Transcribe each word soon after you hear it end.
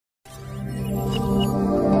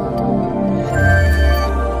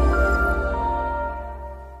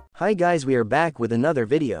Hi guys, we are back with another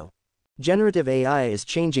video. Generative AI is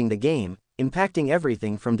changing the game, impacting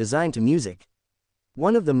everything from design to music.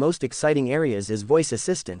 One of the most exciting areas is voice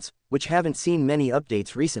assistants, which haven't seen many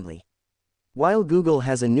updates recently. While Google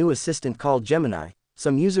has a new assistant called Gemini,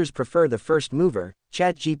 some users prefer the first mover,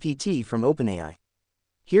 ChatGPT from OpenAI.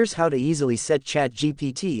 Here's how to easily set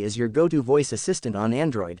ChatGPT as your go-to voice assistant on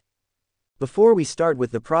Android. Before we start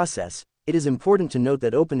with the process, it is important to note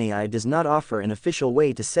that OpenAI does not offer an official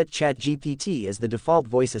way to set ChatGPT as the default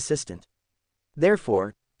voice assistant.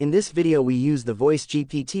 Therefore, in this video we use the Voice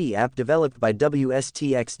GPT app developed by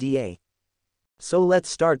WSTXDA. So let's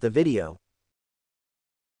start the video.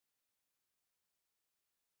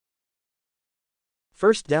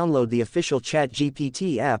 First, download the official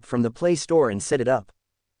ChatGPT app from the Play Store and set it up.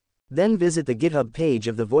 Then visit the GitHub page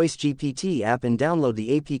of the Voice GPT app and download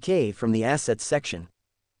the APK from the Assets section.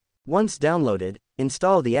 Once downloaded,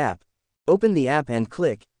 install the app. Open the app and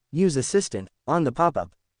click Use Assistant on the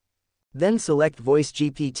pop-up. Then select Voice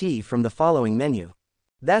GPT from the following menu.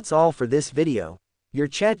 That's all for this video. Your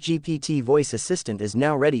ChatGPT voice assistant is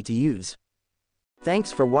now ready to use.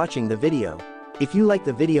 Thanks for watching the video. If you like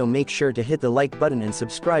the video, make sure to hit the like button and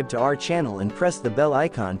subscribe to our channel and press the bell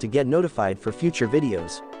icon to get notified for future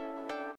videos.